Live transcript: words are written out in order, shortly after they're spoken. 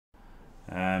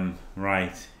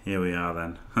Right, here we are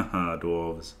then. Haha,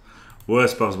 Dwarves.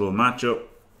 Worst possible matchup,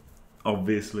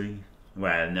 obviously.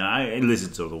 Well, no,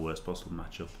 Lizards are the worst possible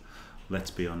matchup,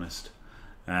 let's be honest.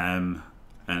 And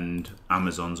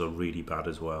Amazons are really bad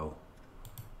as well.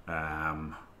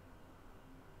 But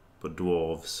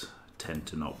Dwarves tend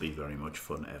to not be very much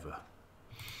fun ever.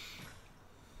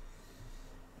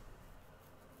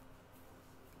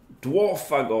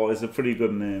 Dwarfagor is a pretty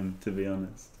good name, to be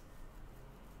honest.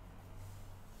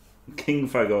 King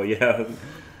Fagor, yeah.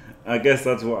 I guess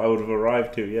that's what I would have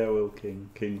arrived to. Yeah, Will King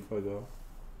Fagor.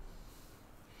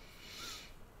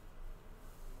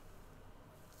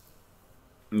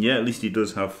 Yeah, at least he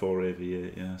does have 4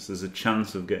 AV8, yes. There's a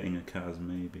chance of getting a Kaz,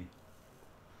 maybe.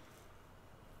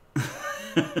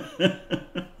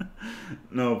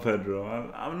 No,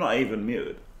 Pedro, I'm not even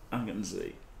muted. I can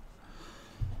see.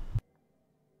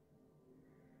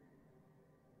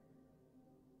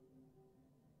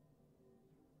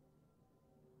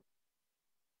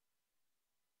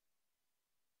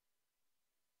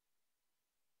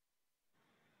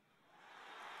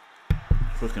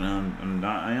 Fucking hell,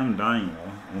 I am dying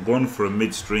though. I'm going for a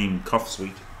midstream cough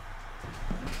suite.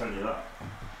 I'll tell you that.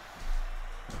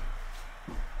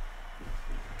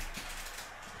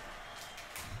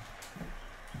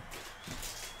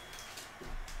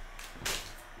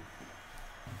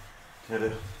 Get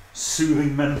a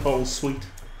soothing menthol sweet.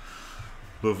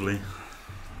 Lovely.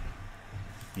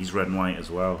 He's red and white as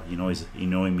well. You know he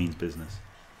means business.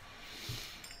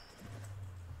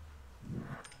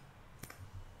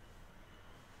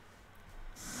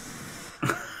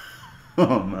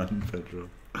 Oh man, Pedro.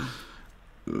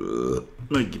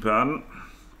 Beg your pardon.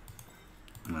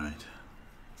 Right.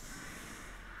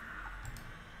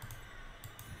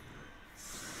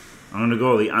 I'm gonna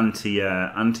go the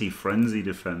anti-frenzy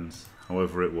defense,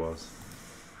 however it was.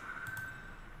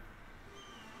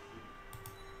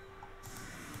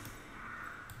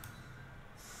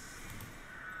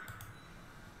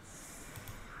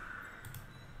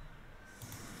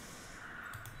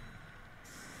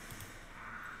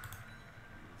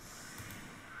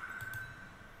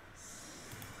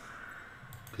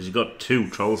 Because you've got 2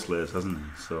 Troll Slayers, hasn't he?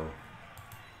 So.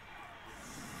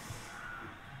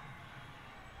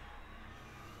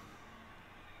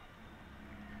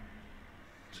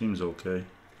 Seems okay.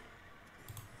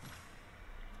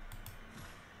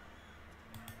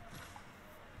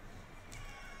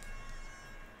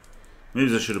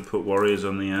 Maybe I should have put warriors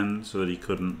on the end so that he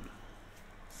couldn't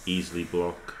easily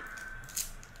block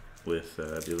with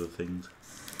the other things.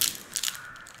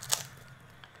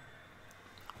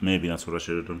 Maybe that's what I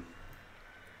should have done.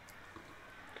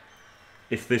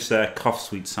 If this cough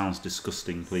suite sounds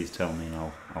disgusting, please tell me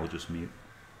and I'll just mute.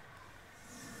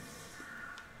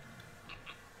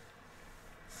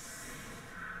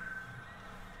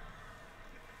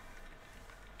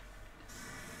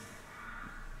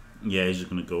 Yeah, he's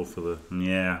just gonna go for the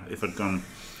If I'd gone,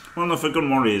 well, no, if I'd gone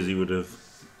warriors, he would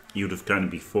have kind of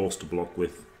be forced to block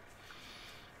with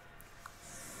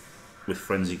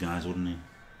frenzy guys, wouldn't he?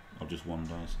 Or just one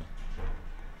dice.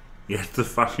 Yeah, the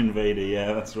Fashion Vader.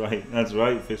 Yeah, that's right. That's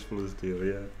right. Fistful of Steel.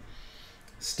 Yeah.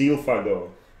 Steel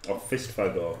Fagor or Fist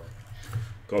Fagor.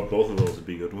 God, both of those would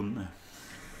be good, wouldn't they?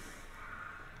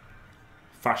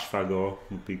 Fash Fagor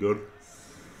would be good.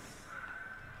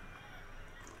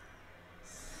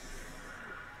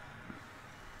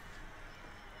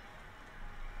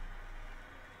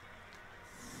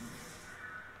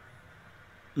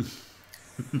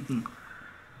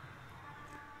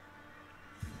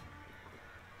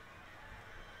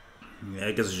 Yeah,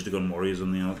 I guess I should have gone warriors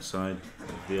on the outside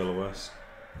of the LOS.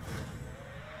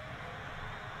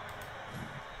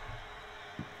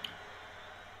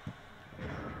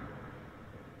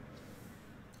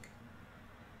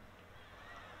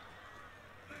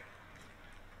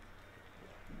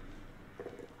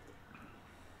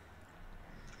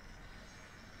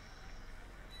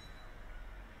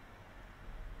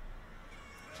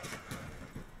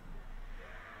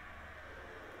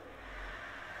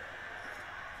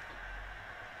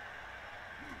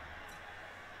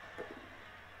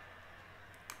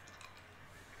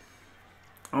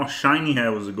 Oh, shiny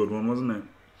hair was a good one, wasn't it?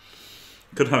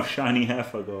 Could have shiny hair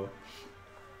for God.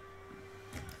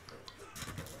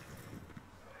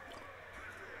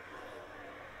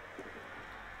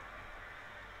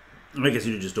 I guess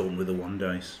you'd have just opened with a 1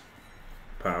 dice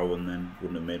power and then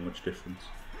wouldn't have made much difference.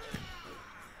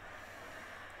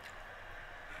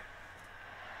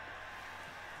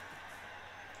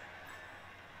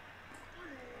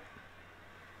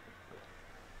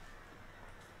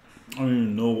 I don't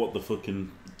even know what the fucking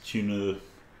tune of the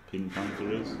Pink Panther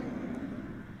is.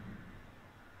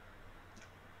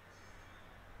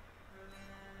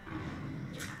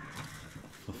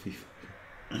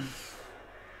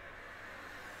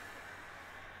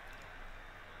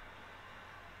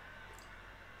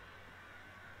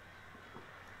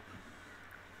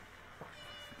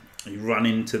 He ran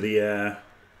into the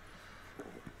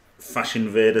Fashion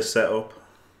Vader setup.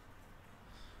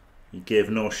 He gave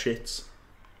no shits.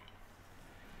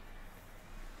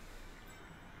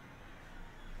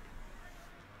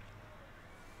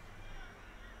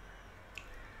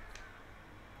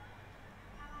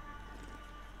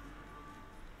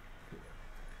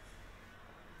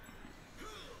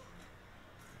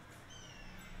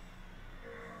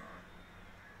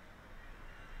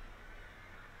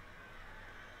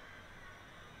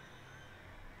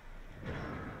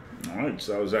 Alright,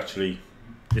 so that was actually...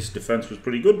 This defense was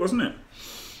pretty good, wasn't it?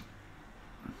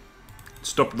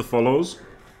 Stop the follows.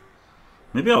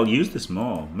 Maybe I'll use this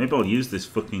more. Maybe I'll use this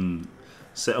fucking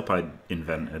setup I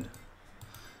invented.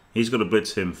 He's got to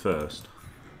blitz him first.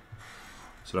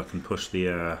 So I can push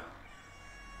the...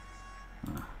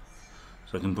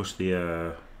 so I can push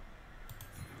the...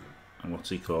 what's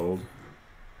he called?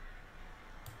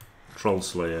 Troll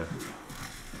Slayer.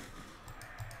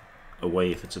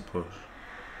 Away if it's a push.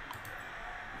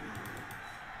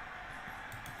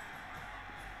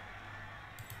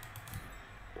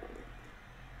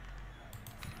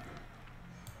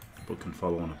 But can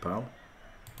follow on a pal.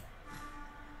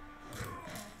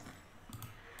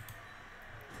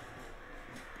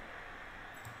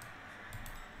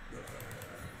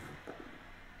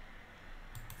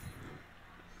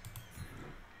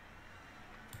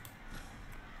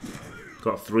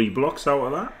 Got 3 blocks out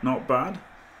of that, not bad.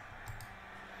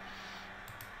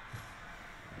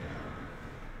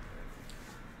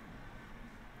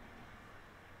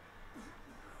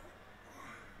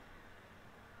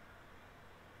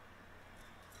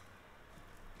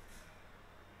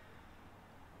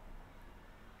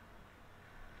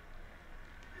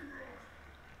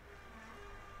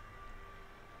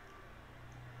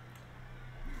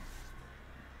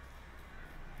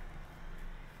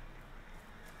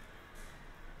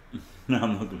 No,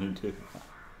 I'm not going to do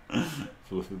that.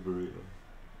 Fluffy burrito.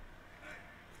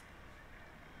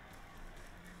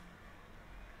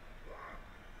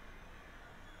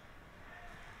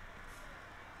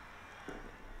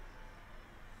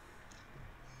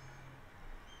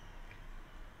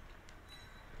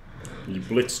 He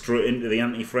blitzed straight into the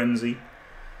anti-frenzy.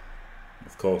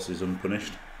 Of course, he's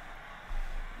unpunished.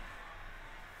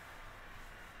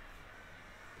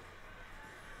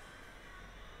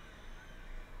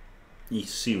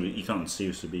 He can't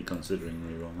seriously be considering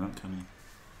rerolling that, can he?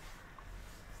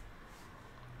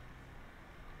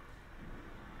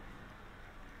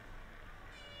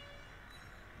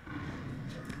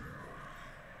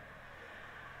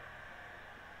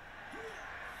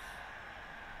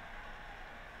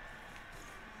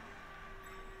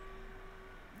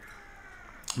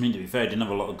 I mean, to be fair, he didn't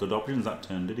have a lot of good options that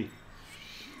turn, did he?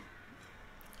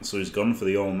 So he's gone for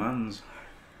the all-mans.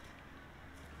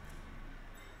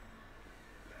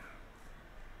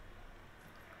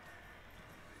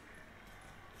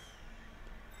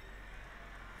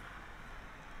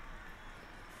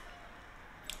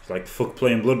 It's like, fuck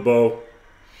playing Blood Bowl.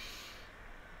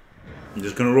 I'm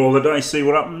just going to roll the dice, see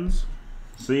what happens.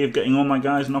 See if getting all my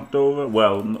guys knocked over,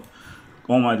 well,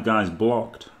 all my guys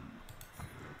blocked,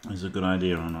 is a good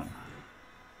idea or not.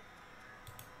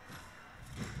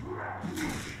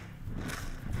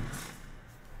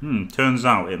 Turns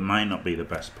out it might not be the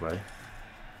best play.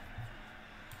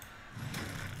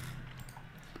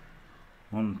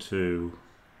 1, 2,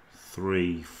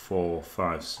 3, 4,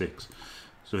 5, 6.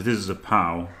 So if this is a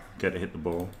POW, get to hit the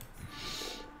ball.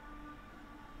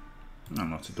 No,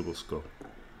 that's a double skull.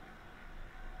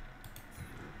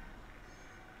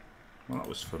 Well, that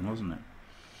was fun, wasn't it?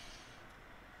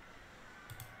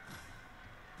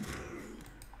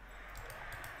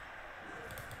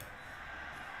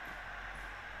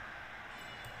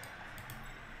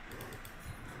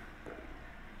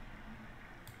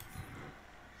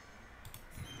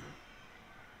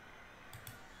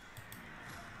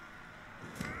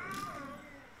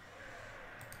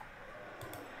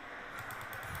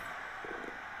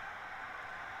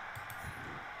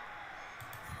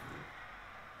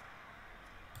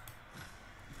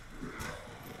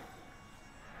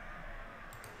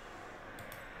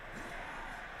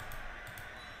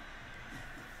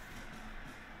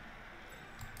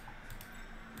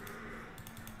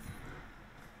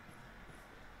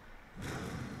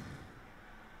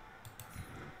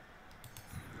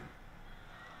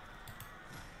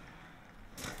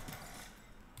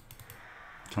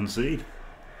 Concede.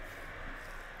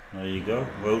 There you go.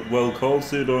 Well called,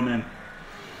 pseudonym.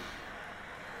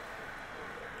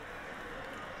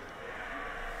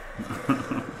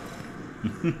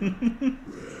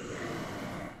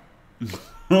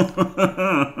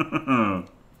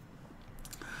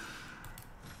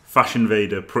 Fashion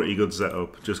Vader, pretty good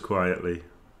setup, just quietly.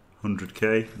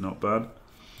 100k, not bad.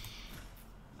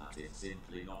 That is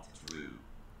simply not true.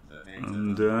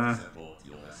 And,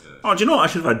 oh, do you know what? I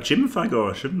should have had Jim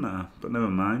Fagor, shouldn't I? But never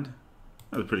mind.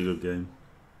 That was a pretty good game.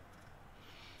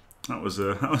 That was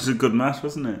a good match,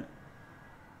 wasn't it?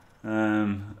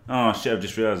 Oh shit! I've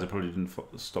just realised I probably didn't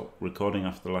stop recording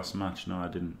after the last match. No, I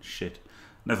didn't. Shit.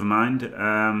 Never mind.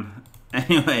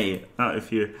 Anyway,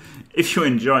 if you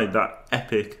enjoyed that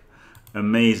epic,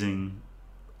 amazing,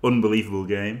 unbelievable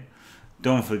game,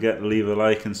 don't forget to leave a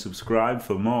like and subscribe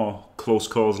for more close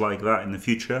calls like that in the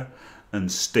future. And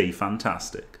stay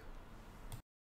fantastic.